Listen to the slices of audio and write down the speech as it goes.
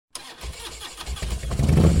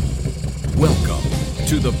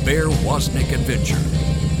to the Bear Woznick adventure.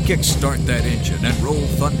 Kickstart that engine and roll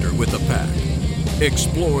thunder with the pack.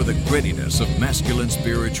 Explore the grittiness of masculine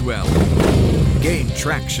spirituality. Gain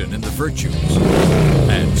traction in the virtues.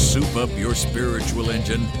 And soup up your spiritual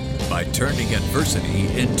engine by turning adversity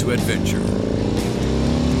into adventure.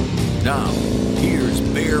 Now, here's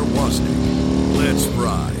Bear Woznick. Let's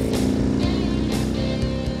ride.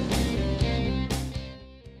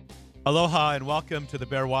 Aloha and welcome to the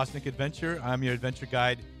Bear Woznick Adventure. I'm your adventure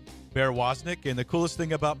guide, Bear Woznick, and the coolest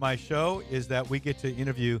thing about my show is that we get to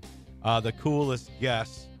interview the coolest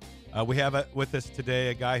guests. We have with us today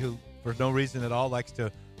a guy who, for no reason at all, likes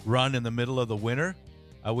to run in the middle of the winter.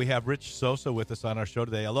 We have Rich Sosa with us on our show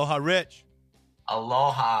today. Aloha, Rich.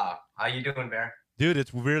 Aloha. How you doing, Bear? Dude,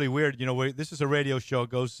 it's really weird. You know, this is a radio show. It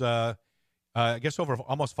goes, I guess, over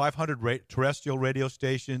almost 500 terrestrial radio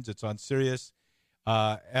stations. It's on Sirius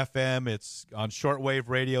FM. It's on shortwave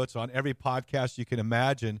radio. It's on every podcast you can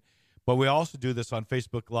imagine. But we also do this on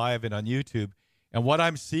Facebook Live and on YouTube. And what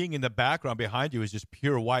I'm seeing in the background behind you is just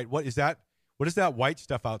pure white. What is that? What is that white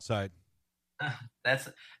stuff outside? That's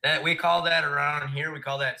we call that around here. We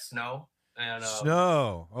call that snow. And,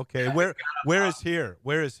 snow. Okay. Where is here?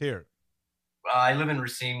 Where is here? I live in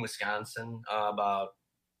Racine, Wisconsin. About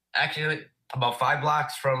 5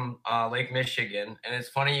 blocks from Lake Michigan. And it's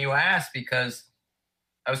funny you asked because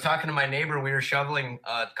I was talking to my neighbor. We were shoveling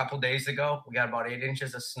a couple days ago. We got about 8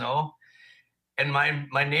 inches of snow. And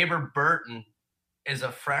my neighbor Burton is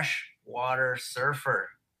a freshwater surfer.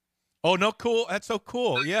 Oh, no, cool. That's so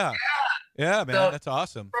cool. Yeah. Yeah, man. So, that's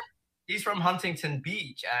awesome. He's from Huntington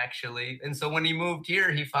Beach, actually. And so when he moved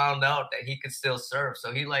here, he found out that he could still surf.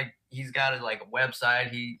 So he's got a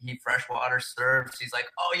website. He freshwater surfs. He's like,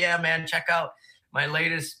 oh, yeah, man, check out my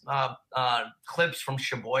latest clips from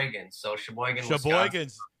Sheboygan. So Sheboygan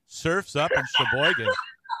surfs up in Sheboygan.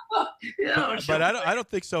 Yeah, but I don't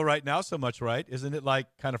think so right now so much, right? Isn't it like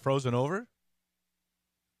kind of frozen over?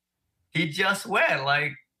 He just went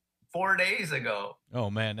 4 days ago. Oh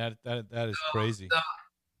man, that is crazy. So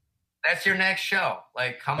that's your next show,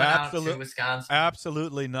 coming out to Wisconsin.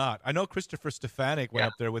 Absolutely not. I know Christopher Stefanik went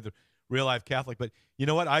up there with the Real Life Catholic, but you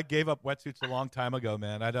know what? I gave up wetsuits a long time ago,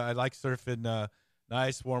 man. I like surfing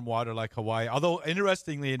nice warm water like Hawaii. Although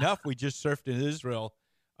interestingly enough, we just surfed in Israel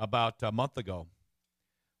about a month ago,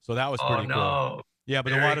 so that was pretty cool. Yeah, but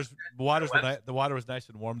the water was nice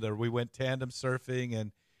and warm there. We went tandem surfing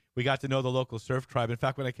and we got to know the local surf tribe. In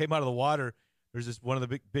fact, when I came out of the water, there's this one of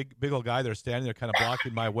the big old guy there standing there, kind of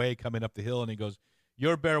blocking my way coming up the hill, and he goes,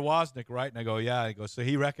 "You're Bear Woznick, right?" And I go, "Yeah." And he goes, so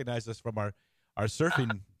he recognized us from our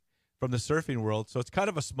surfing from the surfing world. So it's kind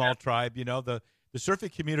of a small tribe, you know. The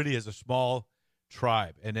surfing community is a small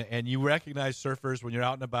tribe, and you recognize surfers when you're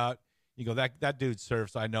out and about. You go, that dude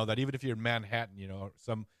surfs. I know that, even if you're in Manhattan, you know,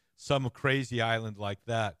 some crazy island like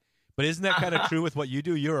that. But isn't that kind of true with what you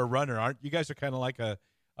do? You're a runner, aren't you? Guys are kind of like a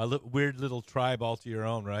weird little tribe all to your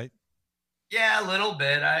own, right? Yeah, a little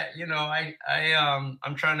bit.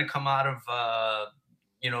 I'm trying to come out of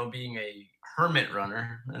being a hermit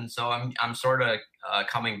runner, and so I'm sort of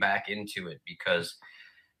coming back into it because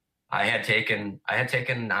I had taken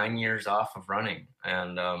 9 years off of running,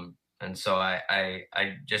 and so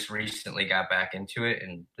I just recently got back into it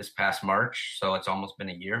in this past March, so it's almost been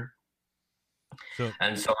a year.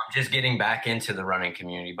 And so I'm just getting back into the running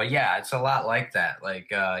community. But yeah, it's a lot like that,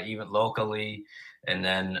 even locally and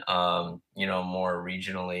then, more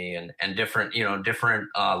regionally and different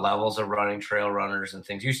levels of running, trail runners and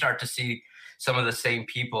things. You start to see some of the same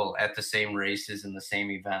people at the same races and the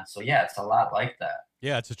same events. So yeah, it's a lot like that.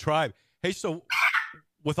 Yeah, it's a tribe. Hey, so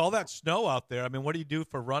with all that snow out there, I mean, what do you do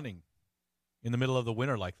for running in the middle of the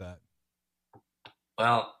winter like that?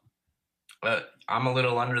 Well, I'm a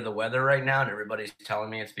little under the weather right now, and everybody's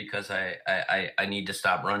telling me it's because I need to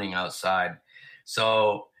stop running outside.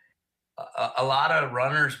 So a lot of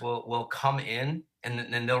runners will come in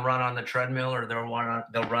and then they'll run on the treadmill or they'll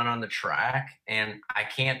run on the track, and I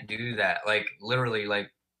can't do that. Literally,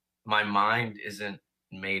 my mind isn't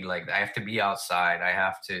made like that. I have to be outside. I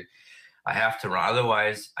have to run.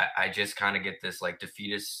 Otherwise, I just kind of get this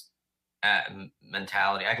defeatist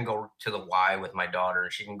mentality. I can go to the Y with my daughter,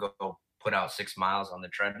 and she can go put out 6 miles on the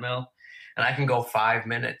treadmill, and I can go 5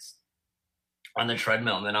 minutes on the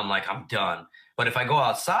treadmill, and then I'm I'm done. But if I go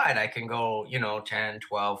outside, I can go 10,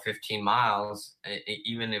 12, 15 miles,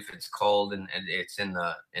 even if it's cold and it's in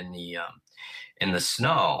the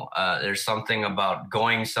snow. There's something about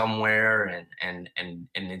going somewhere and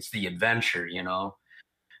it's the adventure,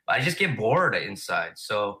 I just get bored inside.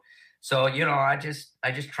 So I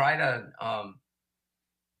just try to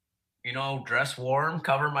dress warm,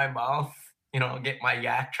 cover my mouth, get my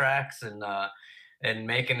yak tracks and and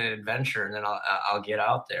make an adventure, and then I'll get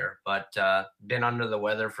out there. But been under the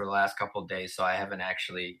weather for the last couple of days, so I haven't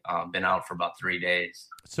actually been out for about 3 days.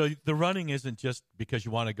 So the running isn't just because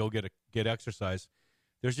you want to go get exercise.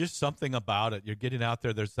 There's just something about it. You're getting out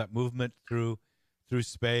there. There's that movement through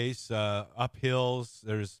space, up hills.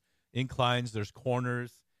 There's inclines. There's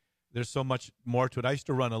corners. There's so much more to it. I used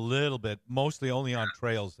to run a little bit, mostly only on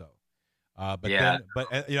trails though. But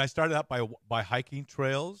I started out by hiking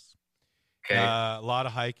trails. Okay. A lot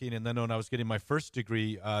of hiking, and then when I was getting my first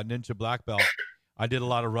degree, Ninja Black Belt, I did a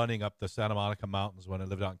lot of running up the Santa Monica Mountains when I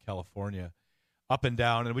lived out in California, up and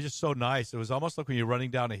down, and it was just so nice. It was almost like when you're running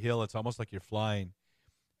down a hill, it's almost like you're flying.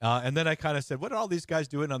 And then I kind of said, "What are all these guys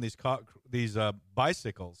doing on these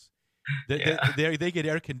bicycles? They get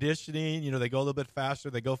air conditioning. You know, they go a little bit faster,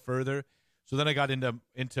 they go further." So then I got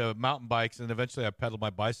into mountain bikes, and eventually I pedaled my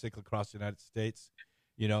bicycle across the United States.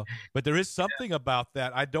 You know, but there is something about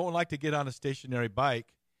that. I don't like to get on a stationary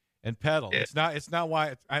bike and pedal. Yeah. It's not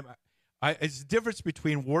why it's the difference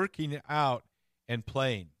between working out and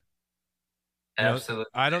playing. Absolutely.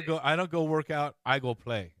 I don't go work out. I go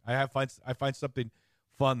play. I find something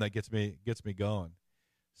fun that gets me going.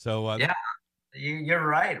 So yeah, you're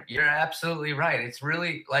right. You're absolutely right. It's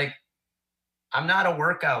really like, I'm not a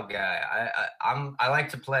workout guy. I like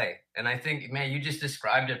to play, and I think, man, you just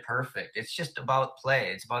described it perfect. It's just about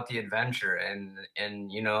play. It's about the adventure, and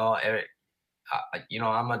you know,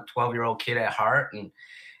 I'm a 12-year-old kid at heart,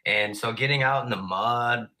 and so getting out in the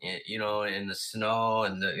mud, you know, in the snow,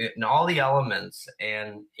 and all the elements,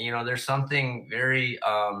 and you know, there's something very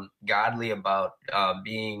godly about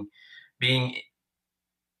being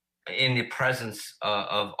in the presence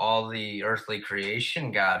of all the earthly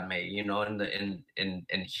creation God made, you know, and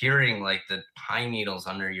hearing like the pine needles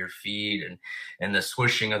under your feet and the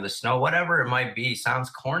swishing of the snow, whatever it might be.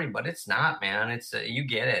 Sounds corny, but it's not, man. It's you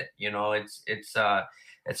get it, you know. It's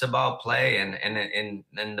about play, and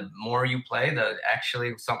the more you play, the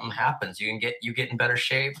actually something happens. You get in better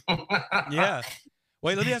shape. Yeah.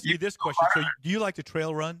 Wait, let me ask you this question. So, do you like to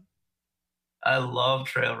trail run? I love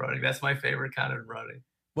trail running. That's my favorite kind of running.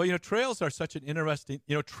 Well, you know, trails are such an interesting.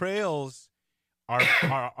 You know, trails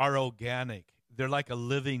are organic. They're like a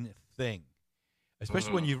living thing,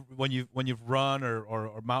 especially when you've run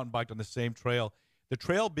or mountain biked on the same trail. The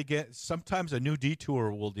trail begins. Sometimes a new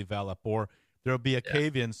detour will develop, or there'll be a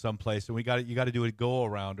cave in someplace, and you got to do a go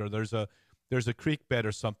around, or there's a creek bed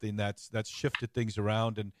or something that's shifted things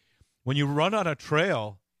around. And when you run on a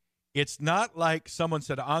trail, it's not like someone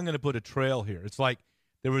said, "I'm going to put a trail here." It's like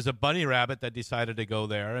there was a bunny rabbit that decided to go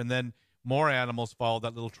there, and then more animals followed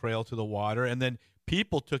that little trail to the water, and then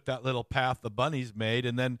people took that little path the bunnies made,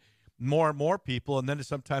 and then more and more people, and then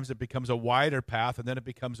sometimes it becomes a wider path, and then it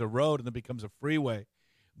becomes a road, and then it becomes a freeway.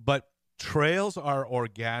 But trails are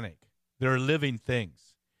organic. They're living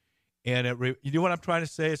things. And you know what I'm trying to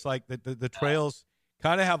say? It's like the trails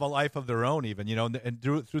kind of have a life of their own even, you know, and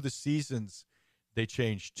through the seasons they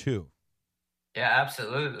change too. Yeah,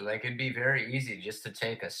 absolutely. Like, it'd be very easy just to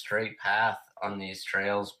take a straight path on these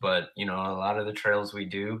trails, but you know, a lot of the trails we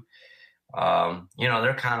do, you know,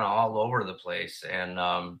 they're kind of all over the place, and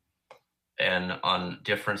on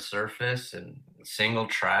different surface and single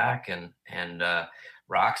track, and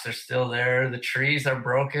rocks are still there. The trees are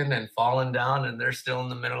broken and falling down, and they're still in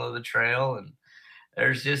the middle of the trail. And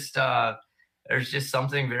there's just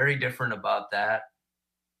something very different about that.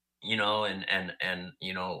 You know, and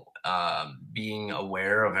you know, being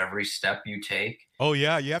aware of every step you take. Oh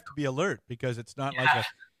yeah, you have to be alert, because it's not like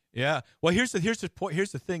a Well, here's the point.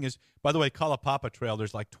 Here's the thing is, by the way, Kalapapa Trail,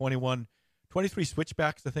 there's like 23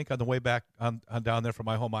 switchbacks, I think, on the way back on down there from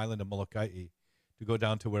my home island of Molokai to go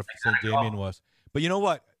down to where St. Damien was. But you know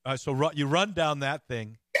what? You run down that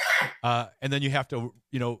thing, and then you have to,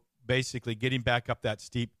 you know, basically getting back up that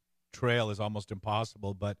steep trail is almost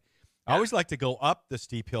impossible. But I always like to go up the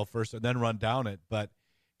steep hill first and then run down it. But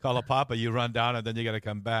Kalapapa, you run down it, then you got to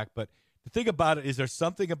come back. But the thing about it is, there's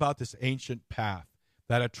something about this ancient path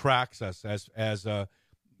that attracts us as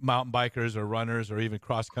mountain bikers or runners or even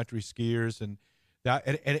cross country skiers, and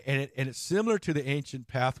it's similar to the ancient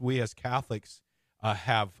path we as Catholics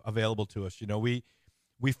have available to us. You know, we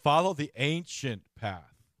follow the ancient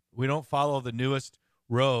path. We don't follow the newest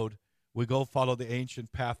road. We go follow the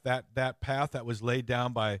ancient path. That path that was laid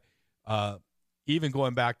down by even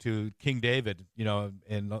going back to King David, you know,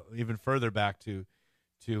 and even further back to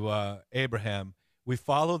Abraham. We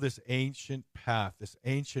follow this ancient path, this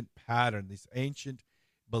ancient pattern, these ancient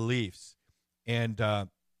beliefs, and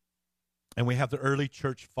we have the early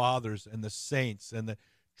church fathers and the saints and the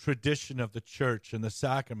tradition of the church and the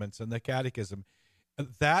sacraments and the catechism.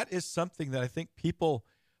 That is something that I think people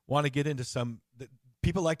want to get into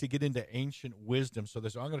people like to get into ancient wisdom. So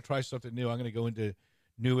I'm going to try something new. I'm going to go into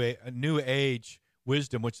new age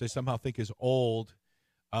wisdom, which they somehow think is old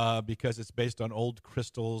because it's based on old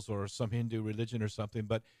crystals or some Hindu religion or something.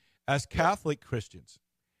 But as Catholic Christians,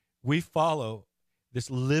 we follow this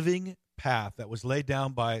living path that was laid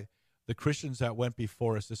down by the Christians that went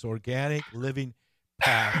before us, this organic living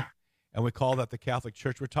path, and we call that the Catholic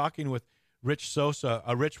Church. We're talking with Rich Sosa.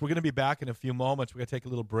 Rich, we're going to be back in a few moments. We're going to take a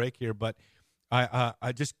little break here, but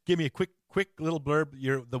I just give me a quick little blurb,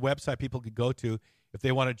 the website people could go to if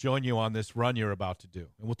they want to join you on this run you're about to do.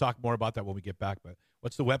 And we'll talk more about that when we get back. But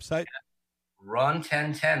what's the website? Run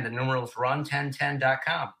 1010. The numerals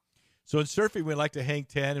run1010.com. So in surfing, we like to hang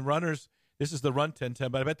 10. And runners, this is the Run 1010,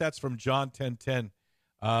 but I bet that's from John 10:10.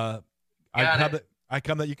 I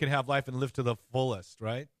come that you can have life and live to the fullest,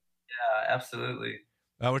 right? Yeah, absolutely.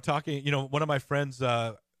 We're talking, one of my friends,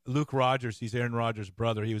 Luke Rogers, he's Aaron Rodgers'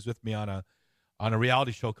 brother. He was with me on a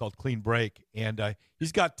reality show called Clean Break, and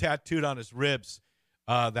he's got tattooed on his ribs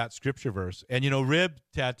that scripture verse. And, rib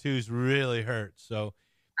tattoos really hurt. So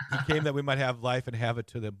he came that we might have life and have it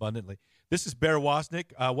to the abundantly. This is Bear Woznick.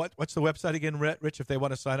 What's the website again, Rich, if they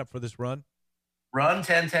want to sign up for this run?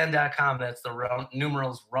 Run1010.com. That's the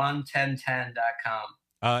numerals run1010.com.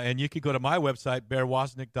 And you can go to my website,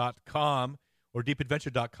 bearwoznick.com or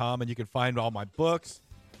deepadventure.com, and you can find all my books,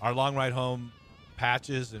 our long ride home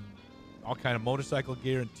patches, and all kind of motorcycle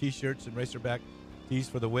gear and T-shirts and racerback tees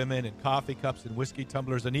for the women, and coffee cups and whiskey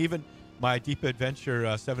tumblers, and even my Deep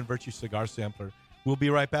Adventure 7 Virtue cigar sampler. We'll be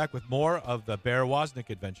right back with more of the Bear Woznick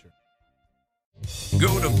adventure.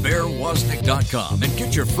 Go to bearwoznick.com and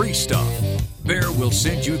get your free stuff. Bear will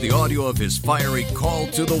send you the audio of his fiery call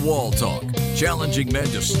to the wall talk, challenging men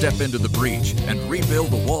to step into the breach and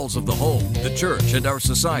rebuild the walls of the home, the church, and our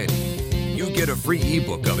society. You get a free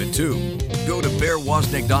ebook of it too. Go to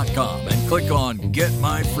bearwoznick.com and click on Get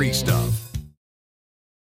My Free Stuff.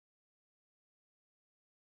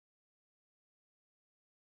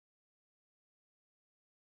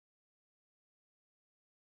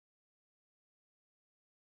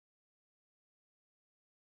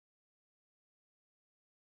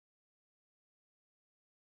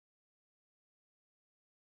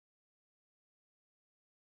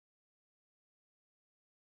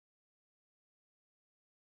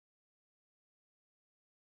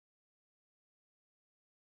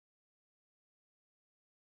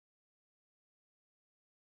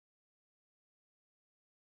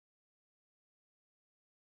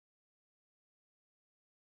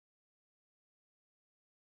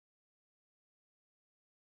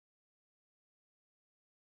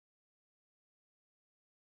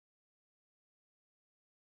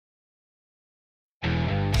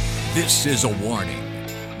 This is a warning.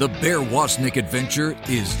 The Bear Woznick adventure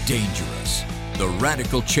is dangerous. The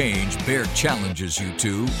radical change Bear challenges you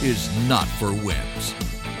to is not for whims.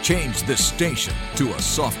 Change this station to a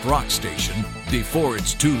soft rock station before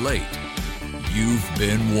it's too late. You've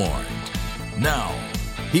been warned. Now,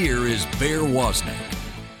 here is Bear Woznick.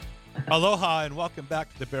 Aloha and welcome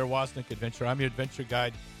back to the Bear Woznick adventure. I'm your adventure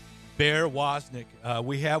guide, Bear Woznick.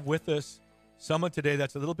 We have with us someone today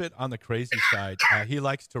that's a little bit on the crazy side. He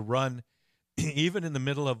likes to run even in the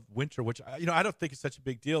middle of winter, which, I don't think it's such a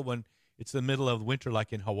big deal when it's the middle of winter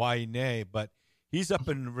like in Hawaii, but he's up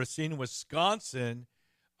in Racine, Wisconsin.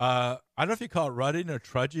 I don't know if you call it running or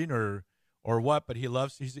trudging or what, but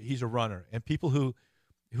he's a runner. And people who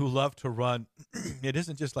love to run, it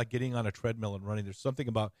isn't just like getting on a treadmill and running. There's something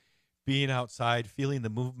about being outside, feeling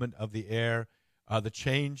the movement of the air, the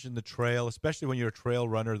change in the trail, especially when you're a trail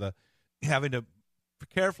runner, having to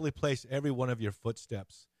carefully place every one of your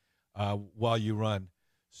footsteps while you run.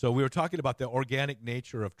 So we were talking about the organic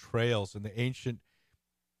nature of trails and the ancient,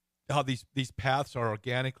 how these paths are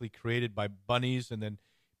organically created by bunnies and then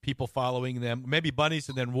people following them, maybe bunnies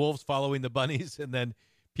and then wolves following the bunnies and then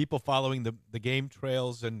people following the game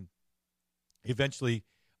trails, and eventually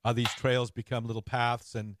these trails become little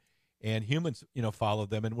paths and humans follow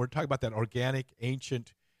them. And we're talking about that organic,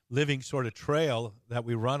 ancient, living sort of trail that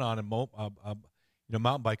we run on and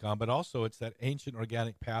mountain bike on, but also it's that ancient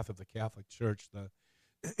organic path of the Catholic Church,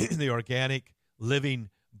 the organic living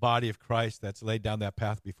body of Christ that's laid down that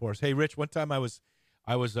path before us. Hey, Rich, one time I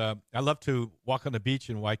love to walk on the beach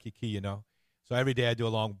in Waikiki, so every day I do a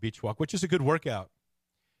long beach walk, which is a good workout.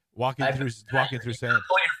 Walking through sand. Pull your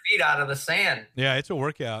feet out of the sand. Yeah, it's a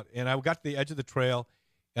workout. And I got to the edge of the trail,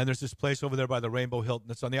 and there's this place over there by the Rainbow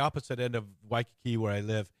Hilton. It's on the opposite end of Waikiki where I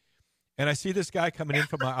live. And I see this guy coming in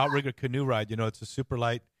from an outrigger canoe ride. It's a super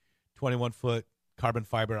light 21-foot carbon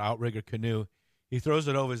fiber outrigger canoe. He throws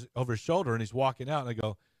it over his shoulder, and he's walking out. And I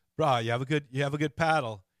go, "Bro, you have a good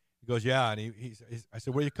paddle." He goes, yeah. And I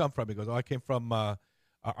said, where you come from? He goes, oh, I came from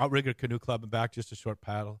Outrigger Canoe Club and back, just a short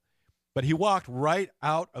paddle. But he walked right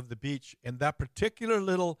out of the beach, and that particular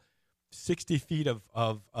little 60 feet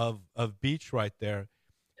of beach right there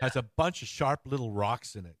has a bunch of sharp little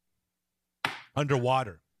rocks in it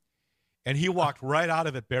underwater. And he walked right out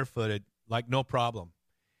of it barefooted, like no problem.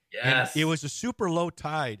 Yes. And it was a super low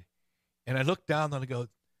tide. And I looked down and I go,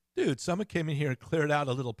 dude, someone came in here and cleared out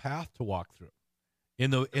a little path to walk through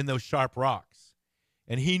in those sharp rocks.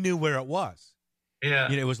 And he knew where it was. Yeah.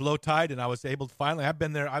 You know, it was low tide, and I was able to finally,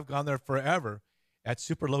 I've gone there forever. At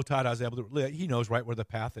super low tide, I was able to, he knows right where the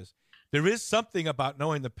path is. There is something about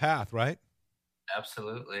knowing the path, right?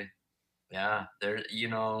 Absolutely. Yeah. There, you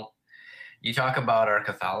know, you talk about our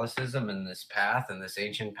Catholicism and this path and this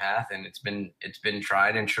ancient path, and it's been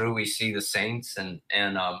tried and true. We see the saints and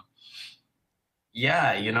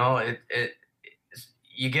yeah, you know,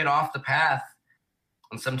 you get off the path,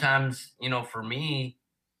 and sometimes, you know, for me,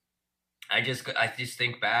 I just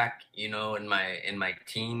think back, you know, in my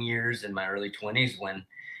teen years, in my early 20s,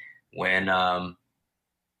 when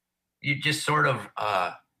you just sort of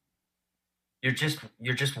you're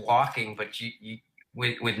just walking, but you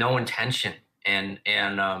with no intention, and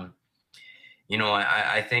you know,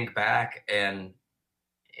 I think back and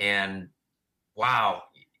wow,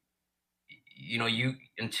 you know,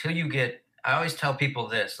 until you get, I always tell people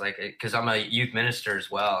this, like, because I'm a youth minister as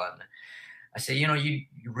well, and I say, you know, you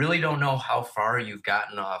really don't know how far you've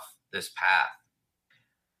gotten off this path.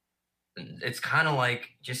 It's kind of like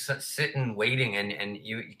just sitting waiting, and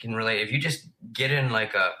you can relate. If you just get in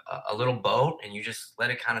like a little boat and you just let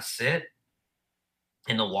it kind of sit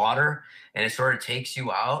in the water, and it sort of takes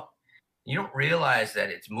you out, you don't realize that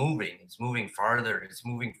it's moving farther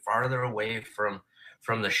away from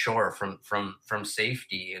the shore, from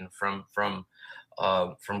safety, and from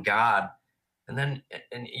God. And then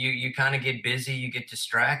you kind of get busy, you get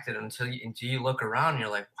distracted until you look around and you're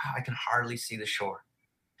like, wow, I can hardly see the shore,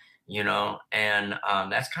 you know? And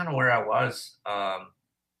that's kind of where I was,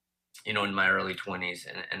 you know, in my early 20s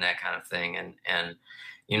and that kind of thing. And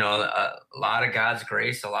you know, a lot of God's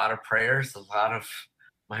grace, a lot of prayers, a lot of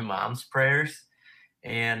my mom's prayers,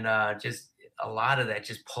 and just a lot of that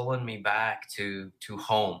just pulling me back to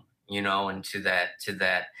home, you know, and to that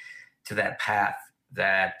path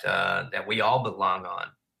that we all belong on,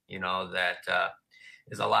 you know, that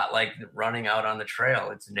is a lot like running out on the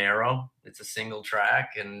trail. It's narrow, it's a single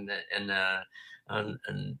track, and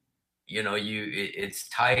you know, it's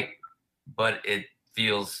tight, but it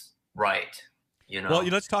feels right, you know. Well,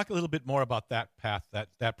 let's talk a little bit more about that path,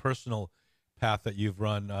 that personal path that you've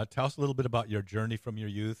run. Tell us a little bit about your journey from your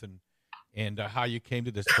youth and how you came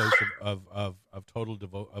to this place of total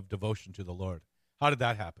devotion to the Lord. How did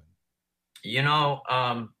that happen? You know,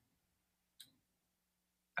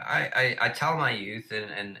 I tell my youth,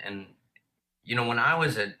 and you know, when I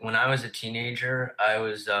was a teenager, I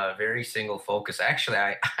was very single focused. Actually,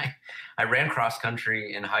 I ran cross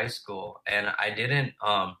country in high school, and I didn't.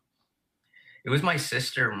 It was my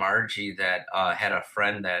sister Margie that had a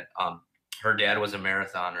friend that her dad was a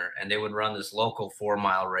marathoner, and they would run this local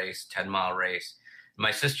 4-mile race, 10-mile race. My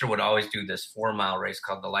sister would always do this 4-mile race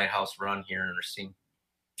called the Lighthouse Run here in Racine.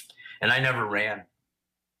 And I never ran.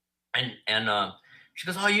 And she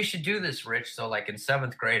goes, oh, you should do this, Rich. So like in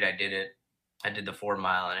 7th grade, I did it. I did the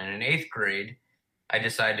 4-mile. And in 8th grade, I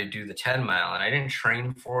decided to do the 10-mile. And I didn't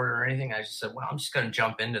train for it or anything. I just said, well, I'm just going to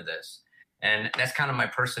jump into this. And that's kind of my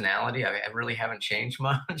personality. I really haven't changed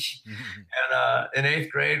much. And in 8th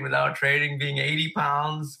grade, without training, being 80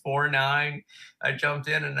 pounds, 4'9", I jumped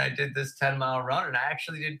in and I did this 10-mile run. And I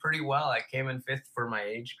actually did pretty well. I came in 5th for my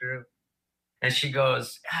age group. And she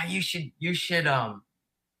goes, you should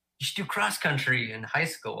do cross country in high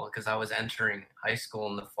school, because I was entering high school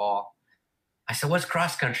in the fall. I said, what's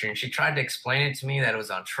cross country? And she tried to explain it to me that it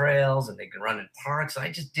was on trails and they could run in parks.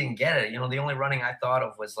 I just didn't get it. You know, the only running I thought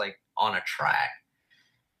of was like on a track.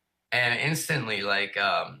 And instantly, like,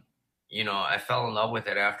 you know, I fell in love with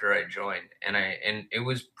it after I joined. And it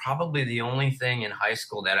was probably the only thing in high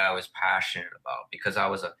school that I was passionate about, because I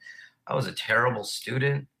was a terrible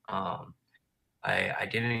student. I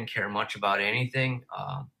didn't care much about anything.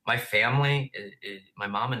 My family, my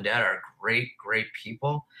mom and dad are great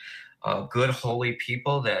people, good, holy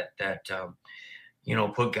people that you know,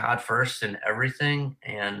 put God first in everything,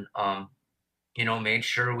 and you know, made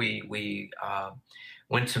sure we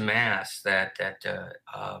went to mass, that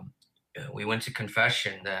we went to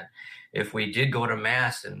confession, that if we did go to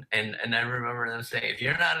mass, and I remember them saying, if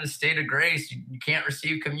you're not in a state of grace, you can't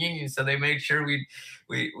receive communion. So they made sure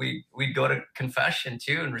we'd go to confession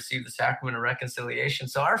too and receive the sacrament of reconciliation.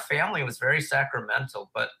 So our family was very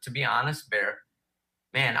sacramental. But to be honest, Bear,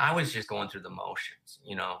 man, I was just going through the motions,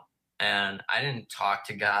 and I didn't talk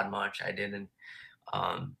to God much. I didn't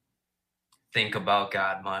think about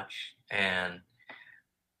God much. And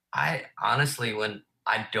I honestly, when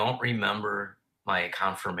I don't remember my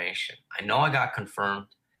confirmation, I know I got confirmed,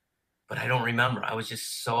 but I don't remember. I was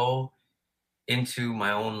just so into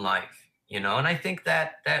my own life, and I think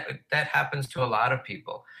that happens to a lot of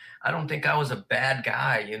people. I don't think I was a bad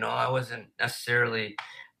guy, I wasn't necessarily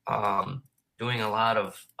doing a lot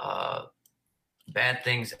of bad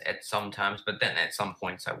things at some times, but then at some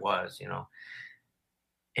points I was,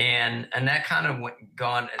 and that kind of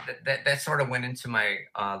that sort of went into my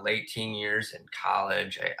late teen years in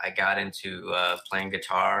college. I got into playing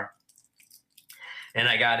guitar, and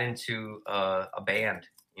I got into a band,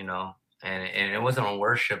 and it wasn't a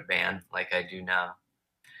worship band like I do now.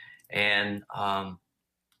 And I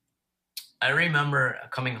remember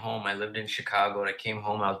coming home. I lived in Chicago, and I came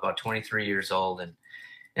home. I was about 23 years old, and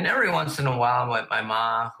every once in a while, my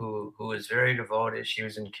mom, who was very devoted, she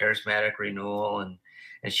was in charismatic renewal, and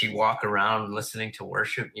she'd walk around listening to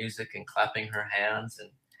worship music and clapping her hands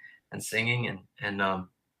and singing, and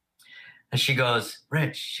she goes,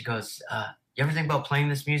 Rich, she goes, you ever think about playing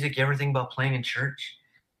this music? You ever think about playing in church?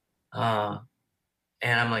 And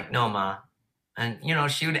I'm like, no, Ma. And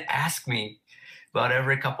she would ask me about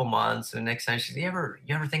every couple months, and the next time she'd say, you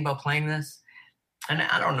ever think about playing this? And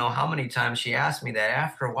I don't know how many times she asked me that.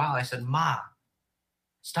 After a while, I said, Ma,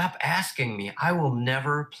 stop asking me. I will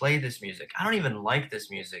never play this music. I don't even like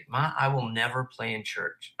this music. Ma, I will never play in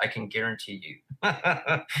church. I can guarantee you.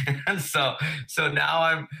 And so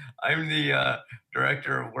now I'm the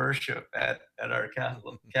director of worship at our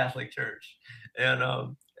Catholic church.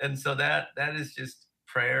 And so that is just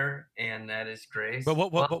prayer, and that is grace. But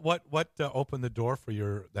what opened the door for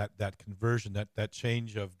your that conversion, that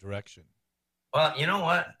change of direction? Well, you know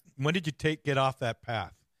what? When did you get off that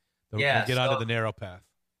path? Get onto the narrow path?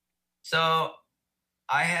 So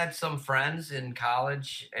I had some friends in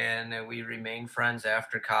college, and we remained friends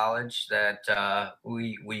after college that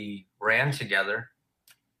we ran together.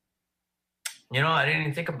 I didn't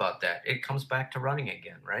even think about that. It comes back to running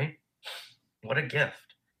again, right? What a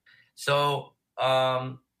gift. So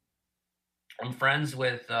I'm friends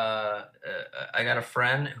with, I got a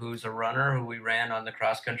friend who's a runner who we ran on the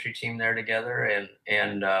cross-country team there together,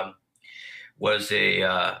 and was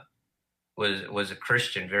a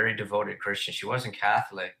Christian, very devoted Christian. She wasn't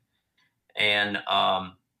Catholic, and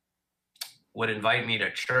would invite me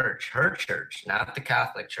to church, her church, not the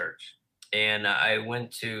Catholic church. And I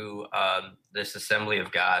went to this Assembly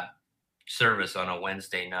of God service on a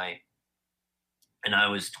Wednesday night, and I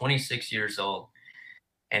was 26 years old,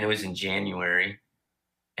 and it was in January,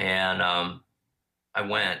 and I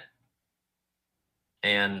went,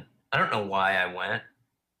 and I don't know why I went,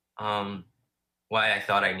 why I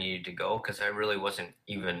thought I needed to go, because I really wasn't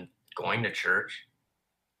even going to church.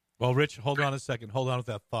 Well, Rich, hold on a second. Hold on with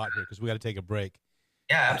that thought here, because we got to take a break.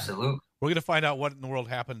 Yeah, absolutely. We're going to find out what in the world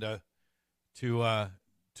happened to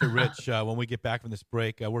Rich when we get back from this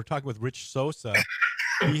break. We're talking with Rich Sosa.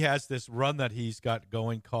 He has this run that he's got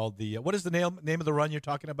going called the what is the name of the run you're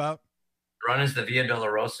talking about? The run is the Via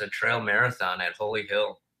Dolorosa Trail Marathon at Holy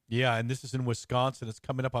Hill. Yeah, and this is in Wisconsin. It's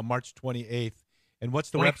coming up on March 28th. And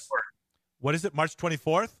what's the website? What is it, March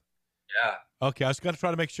 24th? Yeah. Okay, I was going to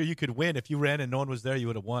try to make sure you could win. If you ran and no one was there, you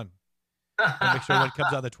would have won. Make sure when it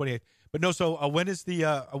comes on the 28th. But no, so when is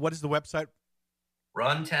what is the website?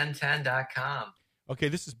 Run1010.com. Okay,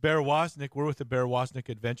 this is Bear Woznick. We're with the Bear Woznick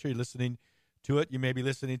Adventure. You're listening to it. You may be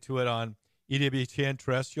listening to it on EWTN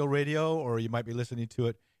terrestrial radio, or you might be listening to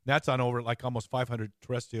it. That's on over like almost 500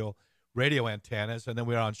 terrestrial radio antennas. And then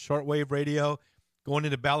we're on shortwave radio going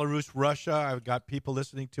into Belarus, Russia. I've got people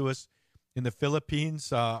listening to us in the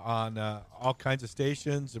Philippines on all kinds of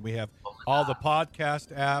stations. And we have all the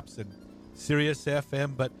podcast apps and Sirius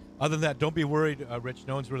FM. But other than that, don't be worried, Rich.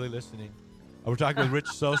 No one's really listening. We're talking with Rich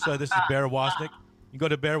Sosa. This is Bear Woznick. You can go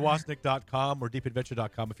to bearwoznick.com or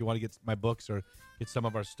deepadventure.com if you want to get my books or get some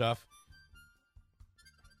of our stuff.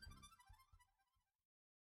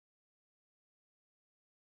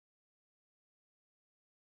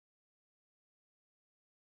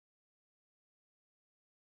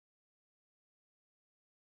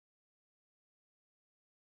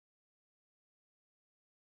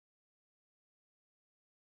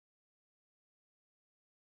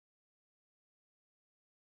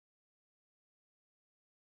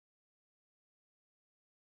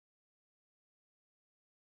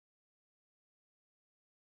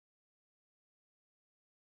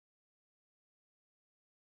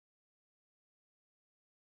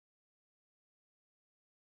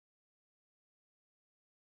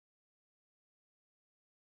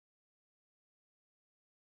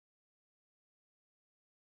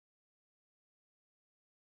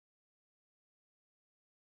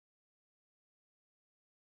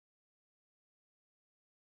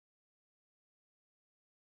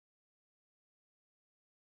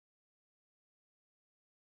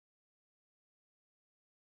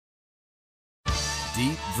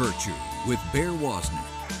 Deep Virtue with Bear Woznick.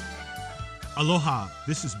 Aloha,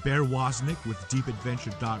 this is Bear Woznick with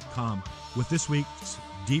deepadventure.com with this week's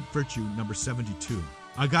Deep Virtue number 72.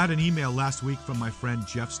 I got an email last week from my friend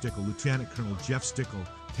Jeff Stickle, Lieutenant Colonel Jeff Stickle,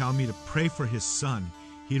 telling me to pray for his son.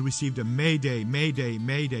 He had received a Mayday, Mayday,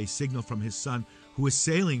 Mayday signal from his son, who was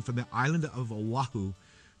sailing from the island of Oahu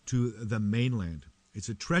to the mainland. It's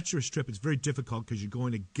a treacherous trip. It's very difficult because you're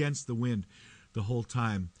going against the wind the whole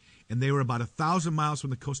time. And they were about 1,000 miles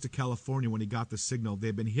from the coast of California when he got the signal. They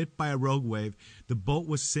had been hit by a rogue wave. The boat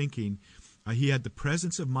was sinking. He had the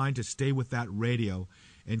presence of mind to stay with that radio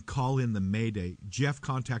and call in the Mayday. Jeff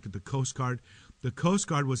contacted the Coast Guard. The Coast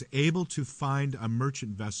Guard was able to find a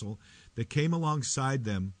merchant vessel that came alongside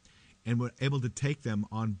them and were able to take them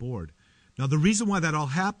on board. Now, the reason why that all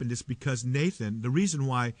happened is because Nathan, the reason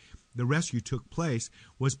why the rescue took place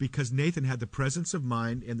was because Nathan had the presence of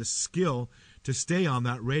mind and the skill to stay on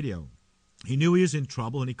that radio. He knew he was in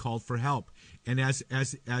trouble and he called for help. And as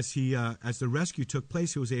the rescue took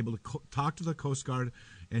place, he was able to talk to the Coast Guard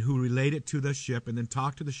and who relayed it to the ship, and then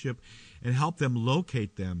talk to the ship and help them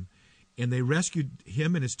locate them. And they rescued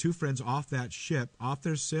him and his two friends off that ship, off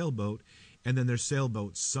their sailboat, and then their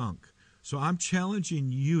sailboat sunk. So I'm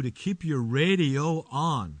challenging you to keep your radio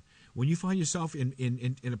on. When you find yourself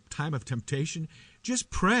in a time of temptation, just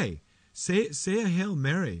pray. Say a Hail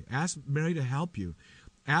Mary. Ask Mary to help you.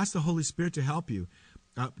 Ask the Holy Spirit to help you.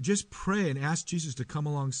 Just pray and ask Jesus to come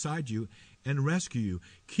alongside you and rescue you.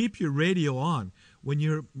 Keep your radio on. When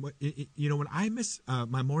when I miss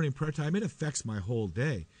my morning prayer time, it affects my whole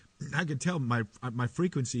day. I can tell my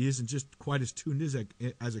frequency isn't just quite as tuned as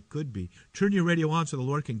it could be. Turn your radio on so the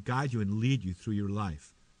Lord can guide you and lead you through your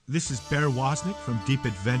life. This is Bear Woznick from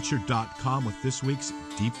deepadventure.com with this week's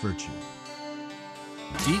Deep Virtue.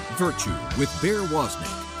 Deep Virtue with Bear Woznick.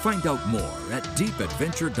 Find out more at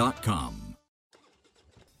deepadventure.com.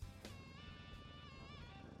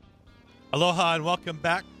 Aloha and welcome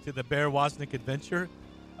back to the Bear Woznick Adventure.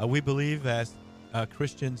 We believe as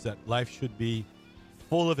Christians that life should be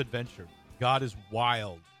full of adventure. God is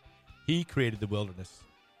wild. He created the wilderness.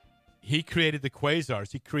 He created the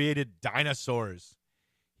quasars. He created dinosaurs.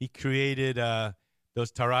 He created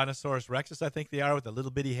those Tyrannosaurus Rexes, I think they are, with the little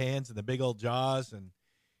bitty hands and the big old jaws. And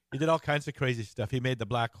he did all kinds of crazy stuff. He made the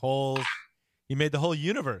black holes. He made the whole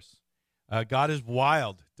universe. God is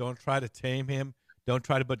wild. Don't try to tame him. Don't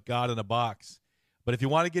try to put God in a box. But if you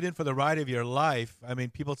want to get in for the ride of your life, I mean,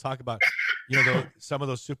 people talk about, some of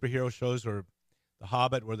those superhero shows or The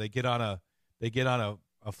Hobbit where they get on a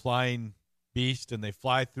flying beast and they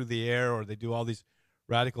fly through the air, or they do all these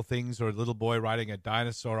radical things, or a little boy riding a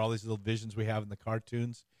dinosaur, all these little visions we have in the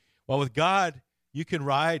cartoons. Well, with God, you can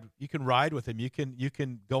ride with him. You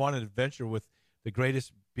can go on an adventure with the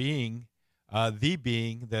greatest being,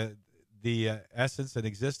 the essence and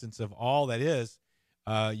existence of all that is.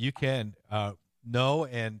 You can know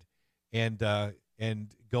and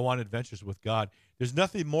go on adventures with God. There's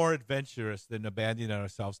nothing more adventurous than abandoning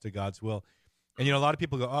ourselves to God's will. And a lot of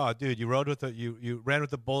people go, "Oh, dude, you ran with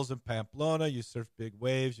the bulls in Pamplona, you surfed big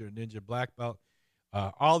waves, you're a ninja black belt,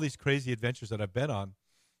 all these crazy adventures that I've been on."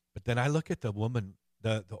 But then I look at the woman,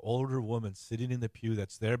 the older woman sitting in the pew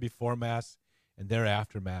that's there before Mass and there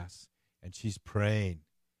after Mass, and she's praying.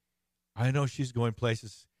 I know she's going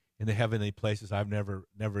places in the heavenly places I've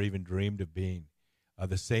never even dreamed of being.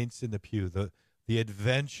 The saints in the pew, the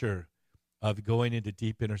adventure of going into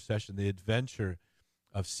deep intercession, the adventure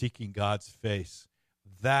of seeking God's face.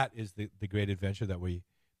 That is the great adventure that we're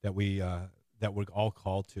all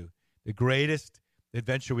called to. The greatest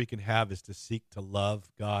adventure we can have is to seek to love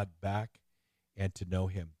God back and to know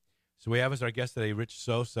him. So we have as our guest today Rich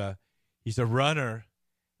Sosa. He's a runner.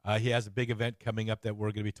 He has a big event coming up that we're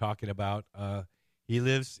going to be talking about. He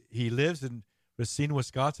lives in Racine,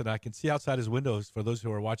 Wisconsin. I can see outside his windows, for those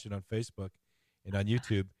who are watching on Facebook and on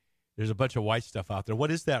YouTube, there's a bunch of white stuff out there.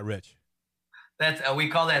 What is that, Rich? That's we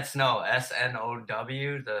call that snow. SNOW.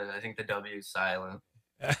 I think the W is silent.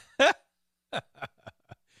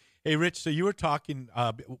 Hey, Rich. So you were talking.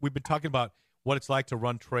 We've been talking about what it's like to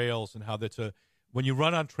run trails and how when you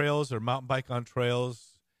run on trails or mountain bike on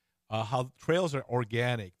trails, how trails are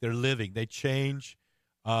organic. They're living. They change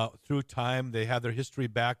through time. They have their history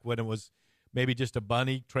back when it was maybe just a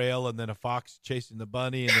bunny trail and then a fox chasing the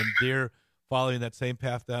bunny and then deer following that same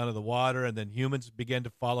path down to the water, and then humans began to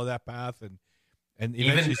follow that path and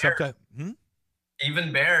eventually sometimes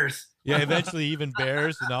even bears. Yeah, eventually even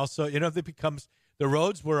bears, and also it becomes the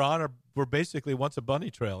roads we're on were basically once a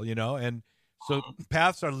bunny trail, and so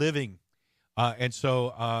paths are living, and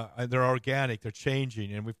so they're organic, they're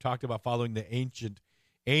changing, and we've talked about following the ancient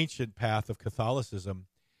path of Catholicism.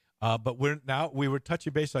 But we were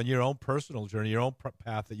touching base on your own personal journey, your own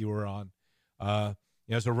path that you were on.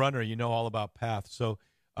 As a runner, you know all about paths. So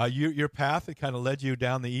your path, it kind of led you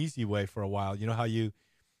down the easy way for a while. You know how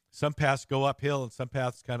some paths go uphill and some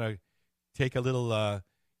paths kind of take a little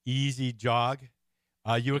easy jog.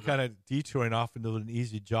 You were kind of detouring off into an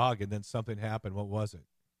easy jog, and then something happened. What was it?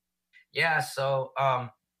 Yeah. So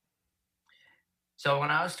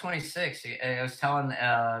when I was 26, I was telling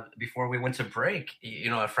before we went to break,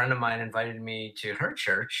 a friend of mine invited me to her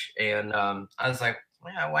church, and I was like,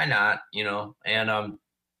 yeah, why not?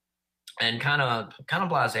 And kind of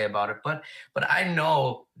blasé about it, but I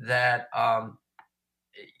know that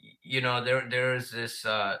there's this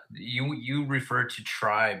you refer to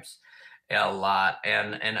tribes a lot,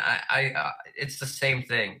 and I it's the same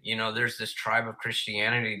thing. There's this tribe of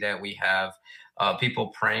Christianity that we have. People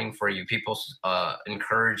praying for you, people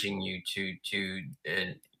encouraging you to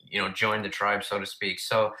join the tribe, so to speak.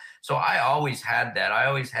 So I always had that. I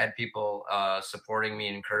always had people supporting me,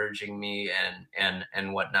 encouraging me,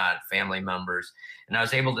 and whatnot, family members, and I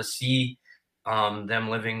was able to see them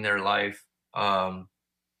living their life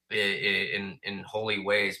in holy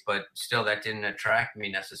ways. But still, that didn't attract me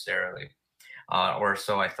necessarily, or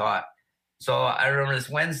so I thought. So I remember this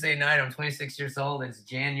Wednesday night, I'm 26 years old, it's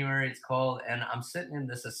January, it's cold, and I'm sitting in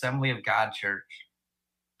this Assembly of God church.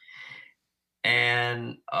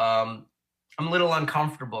 And I'm a little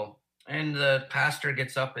uncomfortable. And the pastor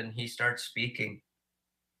gets up and he starts speaking.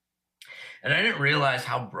 And I didn't realize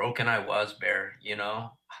how broken I was, Bear,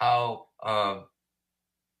 how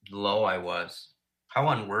low I was, how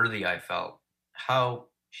unworthy I felt, how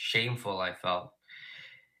shameful I felt.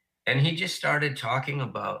 And he just started talking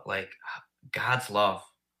about God's love,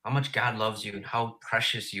 how much God loves you and how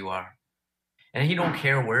precious you are. And he don't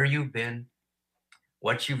care where you've been,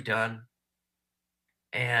 what you've done.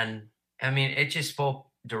 And I mean, it just spoke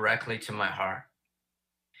directly to my heart.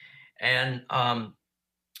 And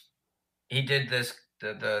he did this,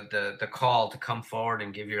 the call to come forward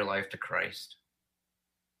and give your life to Christ.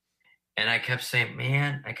 And I kept saying,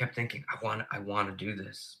 man, I kept thinking, I want to do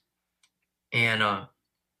this. And I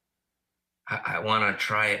want to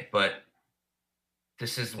try it, but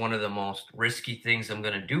this is one of the most risky things I'm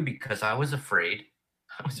going to do, because I was afraid.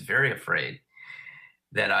 I was very afraid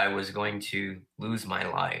that I was going to lose my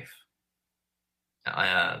life,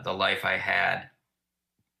 the life I had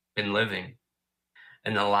been living,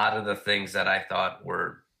 and a lot of the things that I thought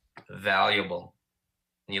were valuable.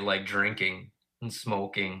 Like drinking and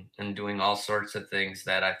smoking and doing all sorts of things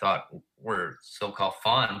that I thought were so-called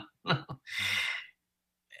fun.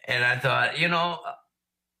 And I thought,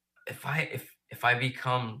 if I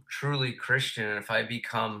become truly Christian, and if I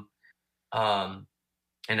become,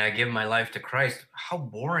 and I give my life to Christ, how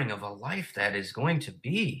boring of a life that is going to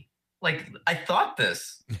be. Like, I thought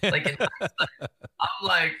this, I'm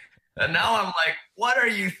like, and now I'm like, what are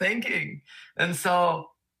you thinking? And so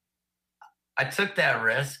I took that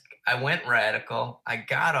risk. I went radical. I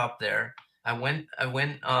got up there. I went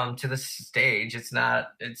to the stage. It's an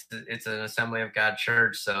Assembly of God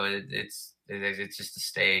church, so it's just a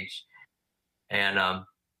stage. And I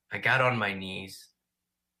got on my knees,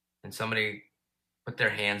 and somebody put their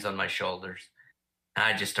hands on my shoulders, and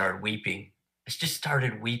I just started weeping. I just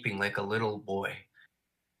started weeping like a little boy.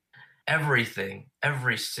 Everything,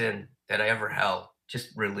 every sin that I ever held,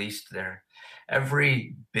 just released there.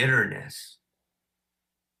 Every bitterness,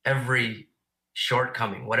 every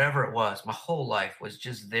shortcoming, whatever it was, my whole life was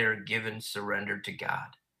just there, given, surrendered to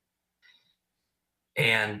God.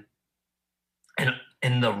 And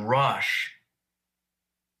in the rush,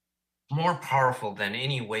 more powerful than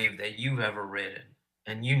any wave that you've ever ridden,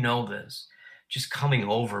 and you know this, just coming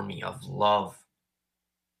over me of love.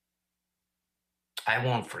 I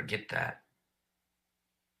won't forget that.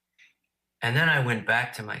 And then I went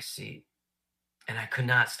back to my seat, and I could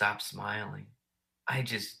not stop smiling. I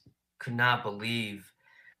just could not believe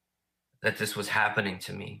that this was happening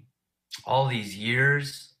to me. All these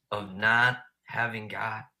years of not having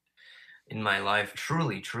God in my life,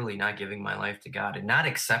 truly, truly not giving my life to God and not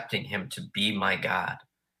accepting him to be my God,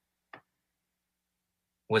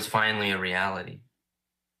 was finally a reality.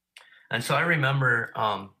 And so I remember,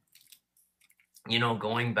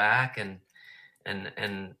 going back and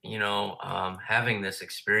having this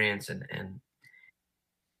experience, and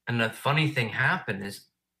the funny thing happened is,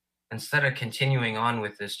 instead of continuing on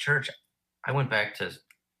with this church, I went back to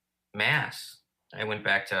Mass. I went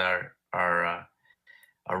back to our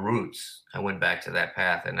roots. I went back to that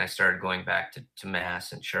path, and I started going back to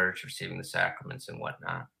Mass and church, receiving the sacraments and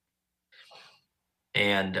whatnot.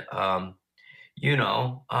 And,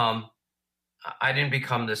 I didn't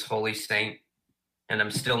become this holy saint and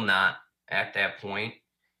I'm still not at that point.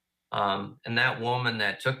 And that woman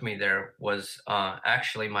that took me there was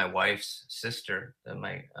actually my wife's sister.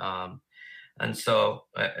 And so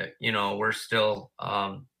we're still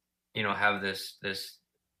have this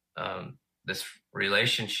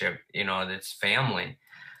relationship, that's family.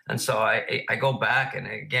 And so I go back, and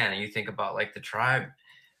again, you think about like the tribe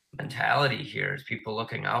mentality here is people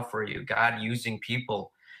looking out for you, God using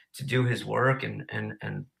people to do his work,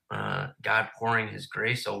 and God pouring his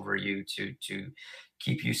grace over you to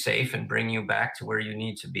keep you safe and bring you back to where you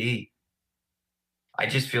need to be. I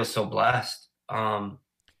just feel so blessed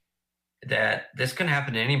that this can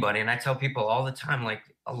happen to anybody. And I tell people all the time, like,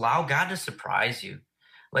 allow God to surprise you.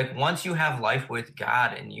 Like, once you have life with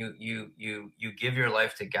God and you give your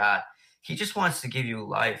life to God, he just wants to give you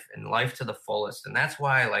life, and life to the fullest. And that's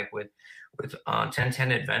why, like, with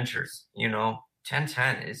 1010 Adventures,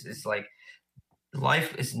 1010 is like,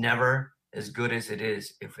 life is never as good as it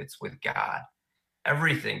is if it's with God.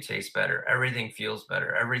 Everything tastes better, everything feels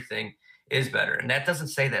better, everything is better. And that doesn't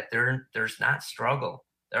say that there's not struggle.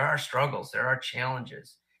 There are struggles, there are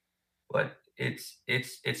challenges, but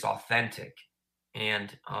it's authentic.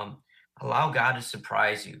 And allow God to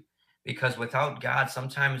surprise you, because without God,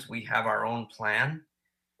 sometimes we have our own plan,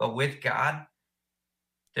 but with God,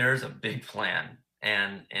 there's a big plan,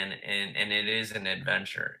 and it is an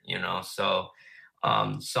adventure. So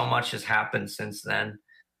so much has happened since then.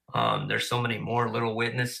 There's so many more little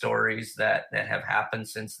witness stories that have happened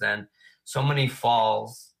since then. So many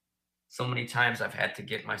falls, so many times I've had to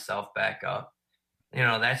get myself back up.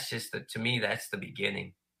 That's just to me, that's the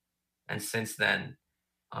beginning. And since then,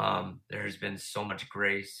 there has been so much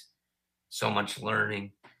grace, so much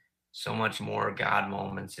learning, so much more God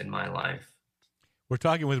moments in my life. We're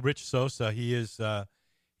talking with Rich Sosa. He has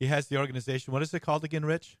the organization. What is it called again,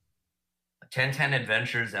 Rich? 1010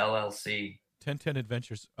 Adventures LLC. 1010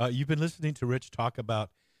 Adventures. You've been listening to Rich talk about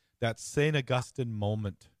that St. Augustine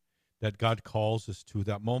moment that God calls us to,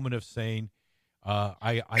 that moment of saying,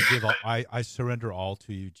 I surrender all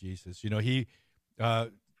to you, Jesus.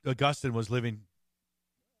 Augustine was living,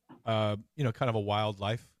 kind of a wild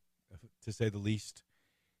life, to say the least.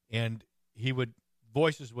 And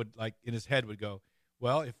voices would, like, in his head would go,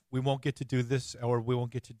 well, if we won't get to do this, or we won't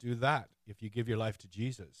get to do that if you give your life to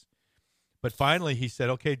Jesus. But finally he said,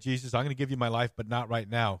 okay, Jesus, I'm going to give you my life, but not right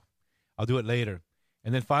now. I'll do it later.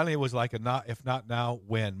 And then finally it was like a not, if not now,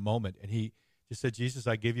 when moment. And he just said, Jesus,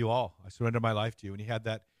 I give you all. I surrender my life to you. And he had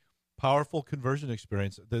that powerful conversion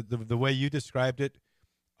experience. The way you described it,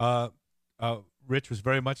 Rich, was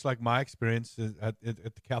very much like my experience at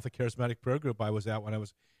the Catholic Charismatic Prayer Group I was at when I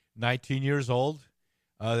was 19 years old.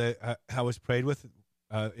 I was prayed with,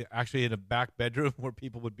 actually in a back bedroom where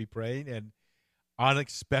people would be praying, and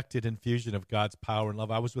unexpected infusion of God's power and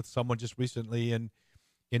love. I was with someone just recently in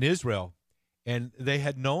Israel, and they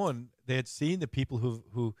had seen the people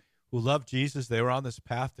who loved Jesus. They were on this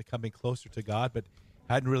path to coming closer to God, but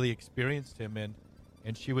hadn't really experienced him.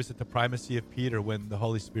 And she was at the primacy of Peter when the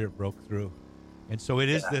Holy Spirit broke through. And so it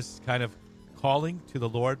is this kind of calling to the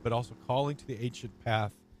Lord, but also calling to the ancient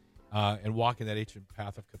path, and walking that ancient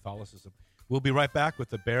path of Catholicism. We'll be right back with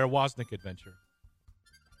the Bear Woznick adventure.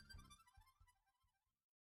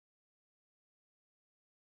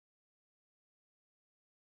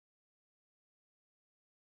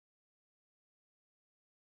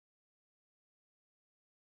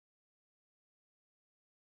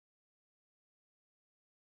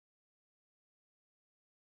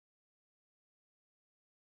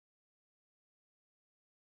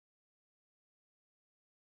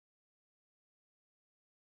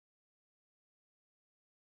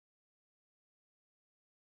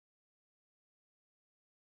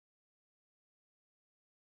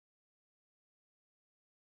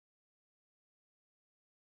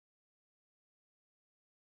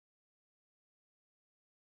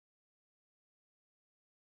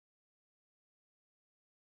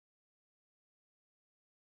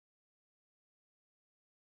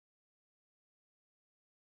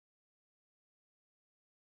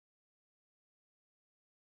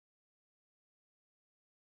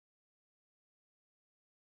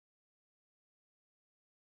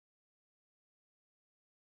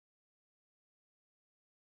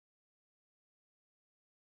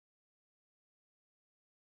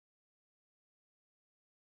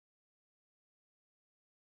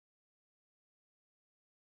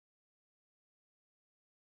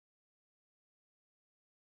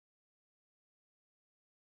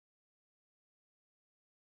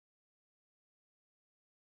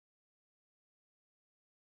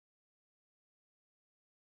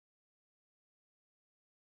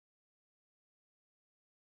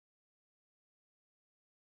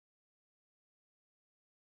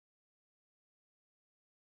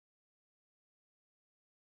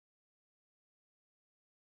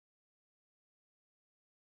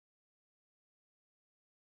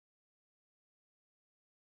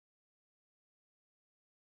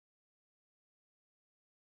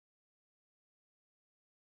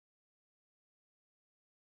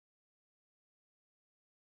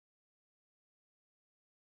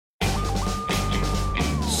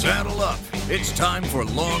 Saddle up. It's time for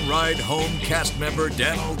Long Ride Home cast member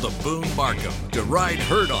Daniel the Boone Markham to ride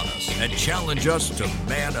herd on us and challenge us to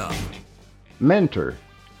man up. Mentor.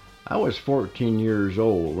 I was 14 years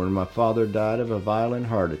old when my father died of a violent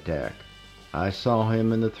heart attack. I saw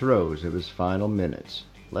him in the throes of his final minutes.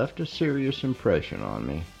 Left a serious impression on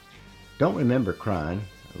me. Don't remember crying,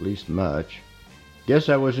 at least much. Guess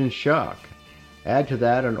I was in shock. Add to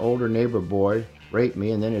that an older neighbor boy raped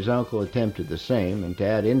me, and then his uncle attempted the same, and to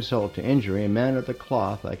add insult to injury, a man of the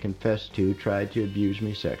cloth I confessed to tried to abuse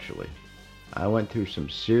me sexually. I went through some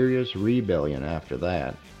serious rebellion after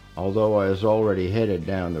that, although I was already headed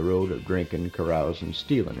down the road of drinking, carousing,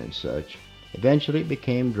 stealing, and such. Eventually it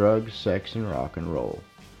became drugs, sex, and rock and roll.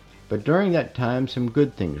 But during that time some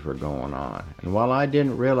good things were going on, and while I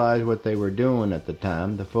didn't realize what they were doing at the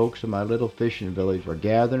time, the folks of my little fishing village were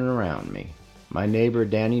gathering around me. My neighbor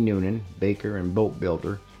Danny Noonan, baker and boat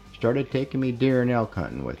builder, started taking me deer and elk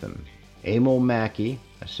hunting with him. Emil Mackey,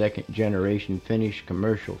 a second-generation Finnish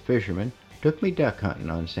commercial fisherman, took me duck hunting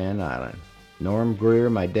on Sand Island. Norm Greer,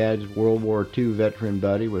 my dad's World War II veteran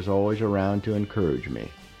buddy, was always around to encourage me.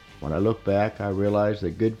 When I look back, I realize the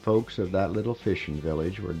good folks of that little fishing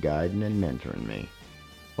village were guiding and mentoring me.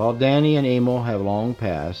 While Danny and Emil have long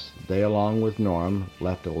passed, they, along with Norm,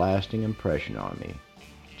 left a lasting impression on me.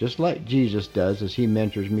 Just like Jesus does as he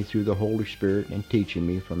mentors me through the Holy Spirit and teaching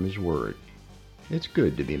me from his Word. It's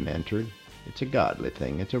good to be mentored. It's a godly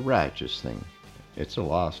thing. It's a righteous thing. It's a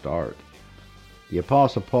lost art. The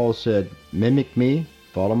Apostle Paul said, "Mimic me,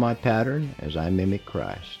 follow my pattern as I mimic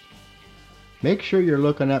Christ." Make sure you're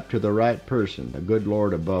looking up to the right person, the good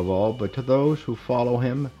Lord above all, but to those who follow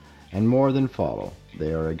him, and more than follow,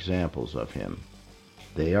 they are examples of him.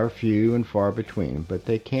 They are few and far between, but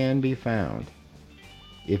they can be found.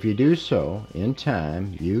 If you do so, in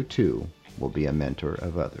time, you too will be a mentor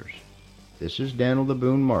of others. This is Daniel the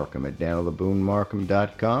Boone Markham at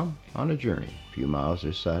DanielTheBooneMarkham.com on a journey a few miles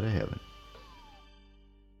this side of heaven.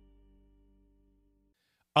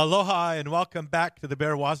 Aloha and welcome back to the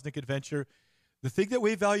Bear Woznick Adventure. The thing that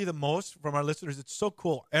we value the most from our listeners, it's so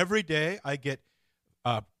cool. Every day I get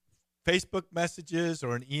Facebook messages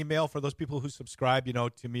or an email for those people who subscribe,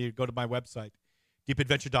 to me. Go to my website,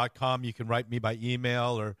 deepadventure.com. You can write me by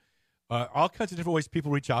email or all kinds of different ways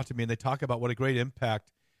people reach out to me, and they talk about what a great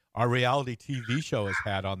impact our reality TV show has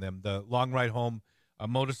had on them, the Long Ride Home, a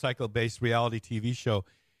motorcycle-based reality TV show.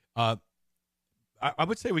 I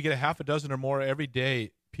would say we get a half a dozen or more every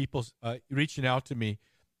day, people reaching out to me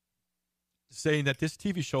saying that this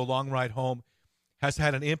TV show, Long Ride Home, has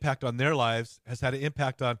had an impact on their lives, has had an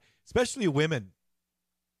impact on especially women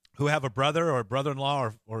who have a brother or a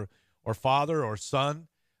brother-in-law or father or son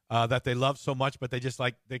that they love so much, but they just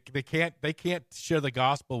they can't share the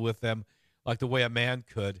gospel with them like the way a man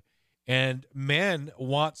could. And men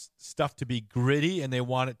want stuff to be gritty and they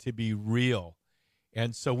want it to be real.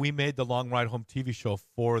 And so we made the Long Ride Home TV show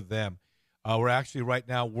for them. We're actually right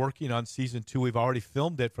now working on season 2. We've already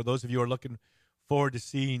filmed it. For those of you who are looking forward to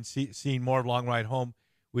seeing more of Long Ride Home,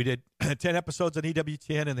 we did 10 episodes on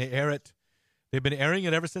EWTN, and they air it. They've been airing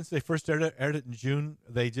it ever since they first aired it in June.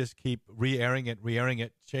 They just keep re-airing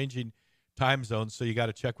it, changing time zones, so you got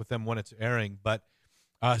to check with them when it's airing. But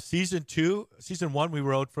season 1, we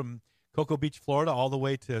rode from Cocoa Beach, Florida, all the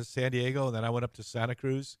way to San Diego, and then I went up to Santa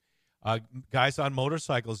Cruz. Guys on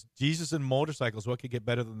motorcycles, Jesus and motorcycles, what could get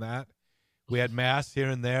better than that? We had mass here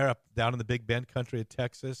and there, up down in the Big Bend country of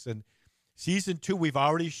Texas. And season 2, we've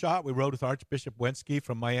already shot. We rode with Archbishop Wensky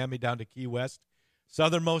from Miami down to Key West,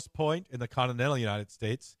 southernmost point in the continental United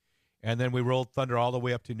States. And then we rolled thunder all the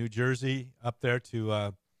way up to New Jersey, up there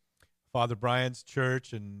to Father Brian's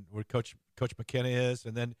church and where Coach McKenna is.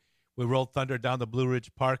 And then we rolled thunder down the Blue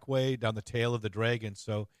Ridge Parkway, down the Tail of the Dragon.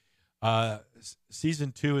 So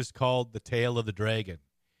season 2 is called The Tail of the Dragon.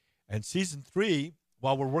 And season 3,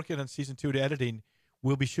 while we're working on season 2 to editing,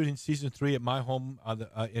 we'll be shooting season 3 at my home on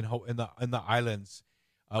in the islands.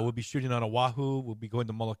 We'll be shooting on Oahu. We'll be going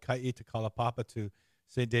to Molokai, to Kalapapa, to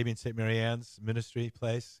St. Damien, St. Mary Anne's ministry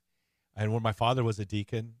place, and where my father was a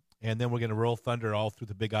deacon. And then we're going to roll thunder all through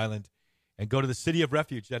the Big Island and go to the City of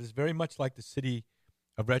Refuge. That is very much like the City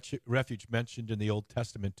of Refuge mentioned in the Old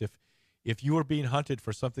Testament. If you were being hunted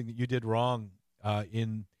for something that you did wrong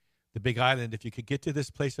in the Big Island, if you could get to this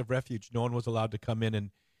place of refuge, no one was allowed to come in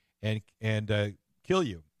and kill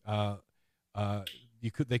you.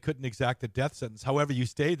 They couldn't exact the death sentence. However, you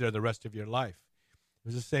stayed there the rest of your life. It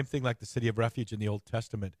was the same thing like the City of Refuge in the Old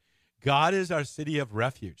Testament. God is our city of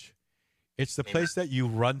refuge. It's the place that you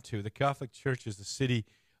run to. The Catholic Church is the city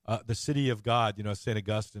of God. St.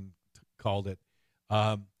 Augustine called it.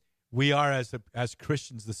 We are, as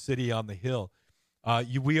Christians, the city on the hill.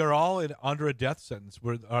 We are all under a death sentence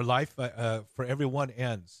where our life for everyone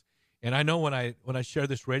ends. And I know when I share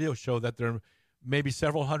this radio show that there may be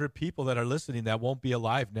several hundred people that are listening that won't be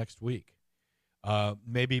alive next week.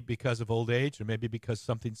 Maybe because of old age, or maybe because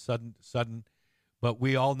something sudden. But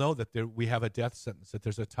we all know that we have a death sentence, that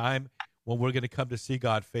there's a time when we're going to come to see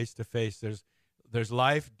God face to face. There's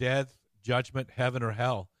life, death, judgment, heaven, or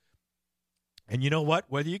hell. And you know what?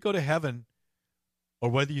 Whether you go to heaven or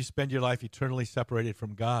whether you spend your life eternally separated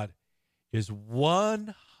from God is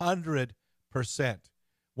 100%,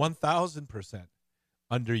 1,000%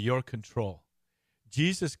 under your control.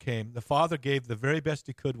 Jesus came. The Father gave the very best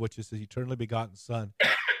he could, which is his eternally begotten Son.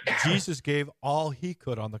 Jesus gave all he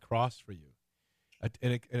could on the cross for you.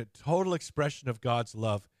 A total expression of God's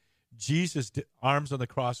love. Jesus' arms on the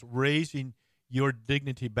cross, raising your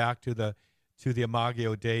dignity back to the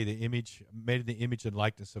Imago Dei, the image, made in the image and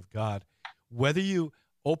likeness of God. Whether you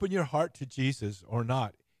open your heart to Jesus or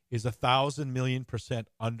not is 1,000,000,000%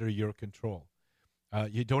 under your control.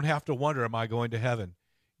 You don't have to wonder, am I going to heaven?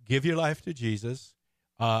 Give your life to Jesus.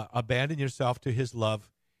 Abandon yourself to his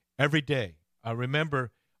love every day.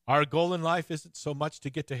 Remember, our goal in life isn't so much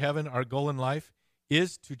to get to heaven. Our goal in life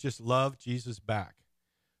is to just love Jesus back.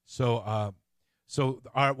 So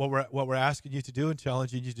what we're asking you to do and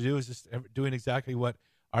challenging you to do is just doing exactly what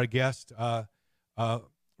our guest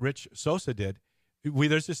Rich Sosa did.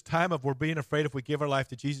 There's this time of we're being afraid if we give our life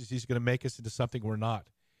to Jesus, he's going to make us into something we're not.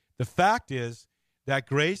 The fact is that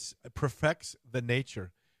grace perfects the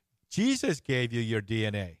nature. Jesus gave you your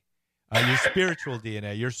DNA, your spiritual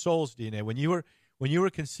DNA, your soul's DNA. When you were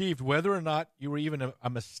conceived, whether or not you were even a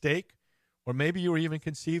mistake, or maybe you were even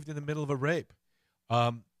conceived in the middle of a rape,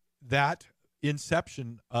 that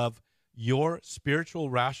inception of your spiritual,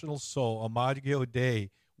 rational soul, Imago Dei,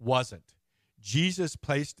 wasn't. Jesus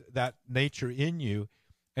placed that nature in you,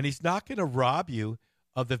 and he's not going to rob you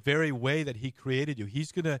of the very way that he created you.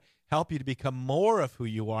 He's going to help you to become more of who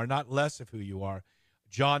you are, not less of who you are.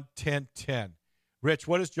 John 10:10. Rich,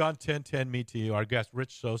 what does John 10:10 mean to you? Our guest,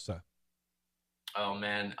 Rich Sosa. Oh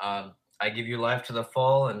man, I give you life to the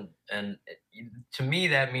full, and to me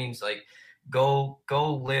that means like go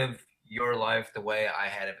live your life the way I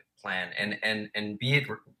had it planned, and be it,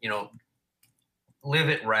 live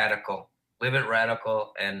it radical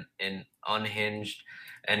and unhinged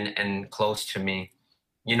and close to me.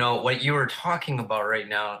 You know, what you were talking about right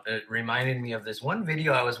now, it reminded me of this one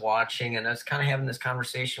video I was watching, and I was kind of having this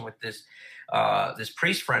conversation with this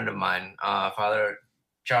priest friend of mine, Father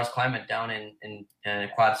Charles Clement, down in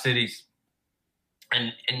Quad Cities.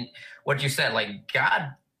 And what you said, like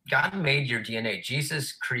God made your DNA.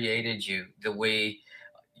 Jesus created you the way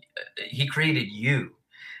he created you.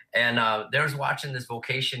 And there was watching this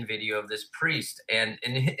vocation video of this priest, and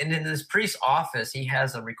in this priest's office, he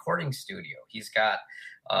has a recording studio. He's got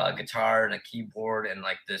a guitar and a keyboard and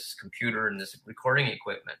like this computer and this recording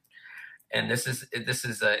equipment. And this is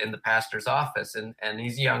in the pastor's office, and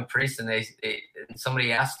he's a young priest, and and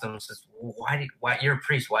somebody asked him, says, why you're a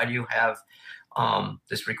priest? Why do you have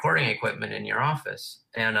this recording equipment in your office?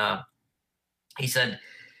 And he said,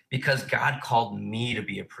 because God called me to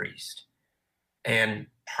be a priest. And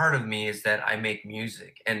part of me is that I make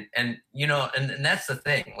music, and that's the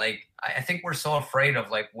thing. Like, I think we're so afraid of,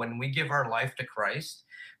 like, when we give our life to Christ,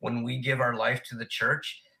 when we give our life to the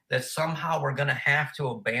church, that somehow we're going to have to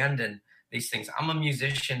abandon these things. I'm a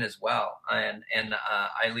musician as well, and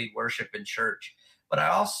I lead worship in church, but I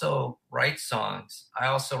also write songs. I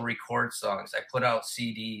also record songs. I put out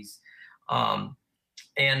CDs,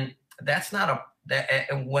 and that's not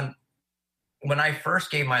when I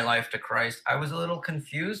first gave my life to Christ, I was a little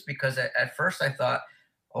confused because at first I thought,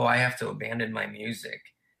 oh, I have to abandon my music.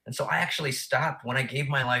 And so I actually stopped. When I gave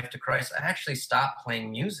my life to Christ, I actually stopped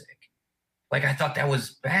playing music. Like, I thought that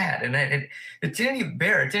was bad. And it didn't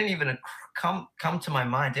even come to my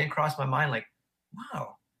mind, didn't cross my mind, like,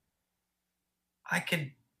 wow, I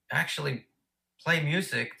could actually play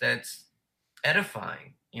music that's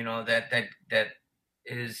edifying, that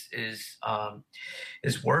is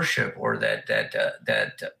worship, or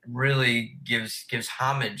that really gives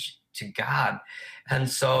homage to God. And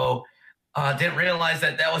so didn't realize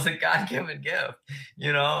that was a God-given gift,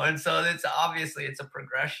 and so it's obviously it's a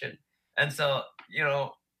progression. And so,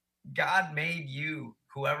 God made you,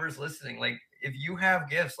 whoever's listening, like, if you have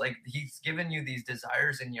gifts, like, he's given you these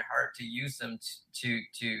desires in your heart to use them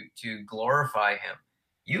to glorify him.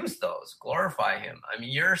 Use those, glorify him. I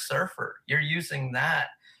mean, you're a surfer. You're using that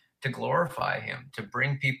to glorify him, to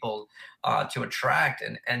bring people, to attract,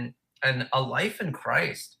 and a life in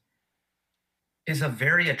Christ is a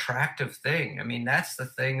very attractive thing. I mean, that's the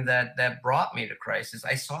thing that brought me to Christ, is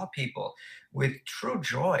I saw people with true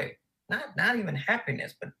joy, not even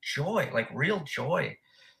happiness, but joy, like real joy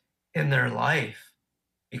in their life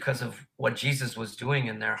because of what Jesus was doing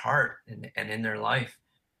in their heart and in their life.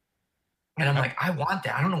 And I'm like, I want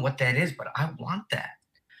that. I don't know what that is, but I want that.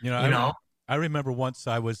 I remember once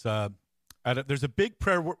I was there's a big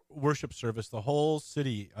prayer worship service. The whole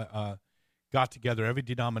city got together. Every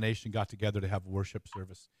denomination got together to have a worship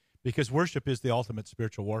service, because worship is the ultimate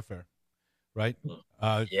spiritual warfare, right?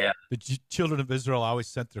 Yeah. The children of Israel always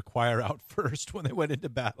sent their choir out first when they went into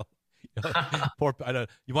battle. You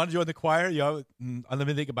want to join the choir? Let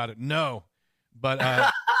me think about it. No, but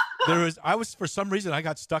I was, for some reason, I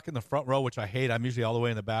got stuck in the front row, which I hate. I'm usually all the way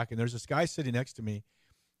in the back, and there's this guy sitting next to me.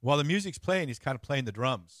 While the music's playing, he's kind of playing the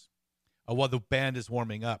drums while the band is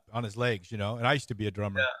warming up on his legs, And I used to be a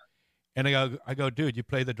drummer. Yeah. And I go, dude, you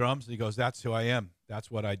play the drums? And he goes, that's who I am. That's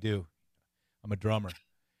what I do. I'm a drummer.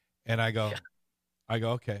 And I go,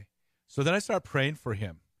 okay. So then I start praying for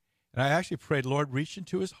him. And I actually prayed, Lord, reach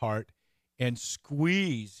into his heart and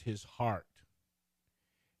squeeze his heart.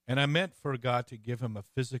 And I meant for God to give him a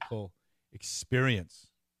physical experience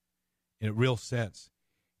in a real sense.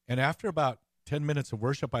 And after about 10 minutes of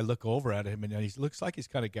worship, I look over at him, and he looks like he's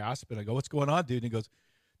kind of gasping. I go, what's going on, dude? And he goes,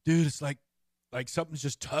 dude, it's like something's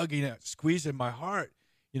just tugging at, squeezing my heart.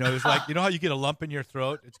 It's like, how you get a lump in your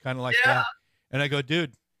throat? It's kind of like that. And I go,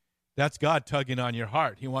 dude, that's God tugging on your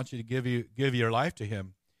heart. He wants you to give your life to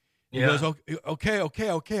him. He goes, okay,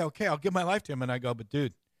 I'll give my life to him. And I go, but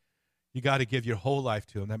dude, you got to give your whole life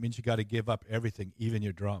to him. That means you got to give up everything, even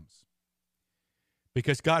your drums.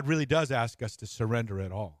 Because God really does ask us to surrender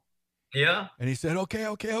it all. Yeah. And he said, okay.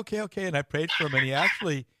 And I prayed for him, and he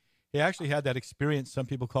actually had that experience some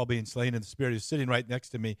people call being slain in the spirit. He was sitting right next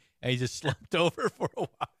to me, and he just slumped over for a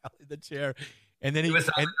while in the chair. And then he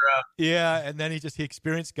he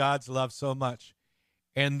experienced God's love so much.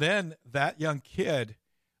 And then that young kid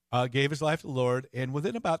gave his life to the Lord, and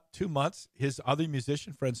within about 2 months, his other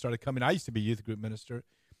musician friends started coming. I used to be youth group minister,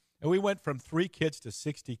 and we went from 3 kids to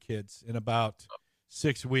 60 kids in about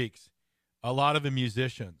 6 weeks. A lot of them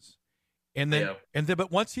musicians. And then, but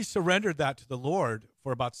once he surrendered that to the Lord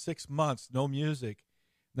for about 6 months, no music,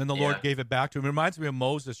 then the Lord gave it back to him. It reminds me of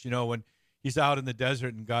Moses, when he's out in the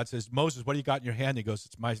desert and God says, Moses, what do you got in your hand? He goes,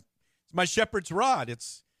 it's my shepherd's rod.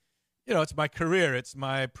 It's my career. It's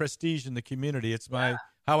my prestige in the community. It's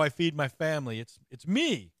how I feed my family. It's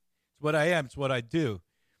me. It's what I am. It's what I do.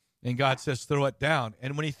 And God says, throw it down.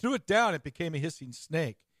 And when he threw it down, it became a hissing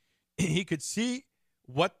snake. He could see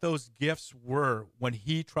what those gifts were when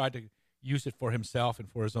he tried to use it for himself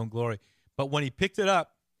and for his own glory. But when he picked it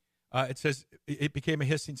up, it says it became a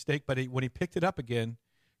hissing snake. But when he picked it up again,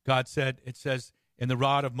 God said, it says, and the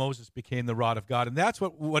rod of Moses became the rod of God. And that's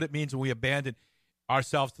what it means when we abandon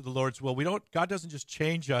ourselves to the Lord's will. God doesn't just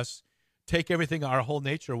change us, take everything, our whole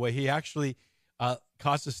nature away. He actually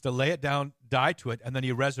caused us to lay it down, die to it, and then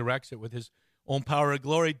he resurrects it with his own power and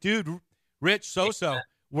glory. Dude, Rich Sosa,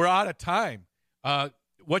 we're out of time.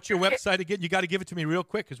 What's your website again? You got to give it to me real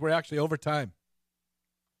quick because we're actually over time.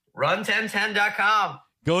 Run1010.com.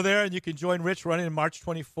 Go there and you can join Rich running on March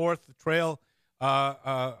 24th. The trail,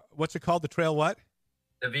 what's it called? The trail what?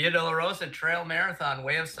 The Via Dolorosa Trail Marathon,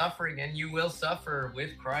 Way of Suffering, and you will suffer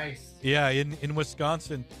with Christ. Yeah, in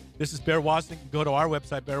Wisconsin. This is Bear Woznick. Go to our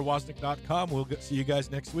website, bearwoznick.com. We'll see you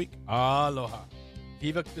guys next week. Aloha.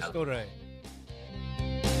 Viva Cristo Rey.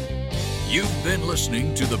 You've been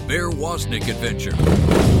listening to the Bear Woznick Adventure.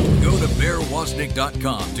 Go to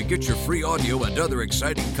bearwoznick.com to get your free audio and other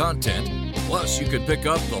exciting content. Plus, you can pick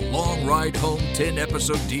up the Long Ride Home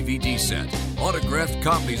 10-episode DVD set, autographed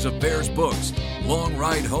copies of Bear's books, Long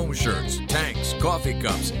Ride Home shirts, tanks, coffee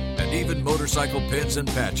cups, and even motorcycle pins and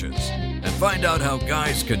patches. And find out how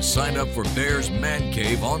guys can sign up for Bear's Man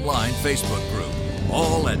Cave online Facebook group.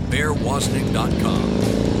 All at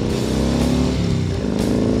bearwoznick.com.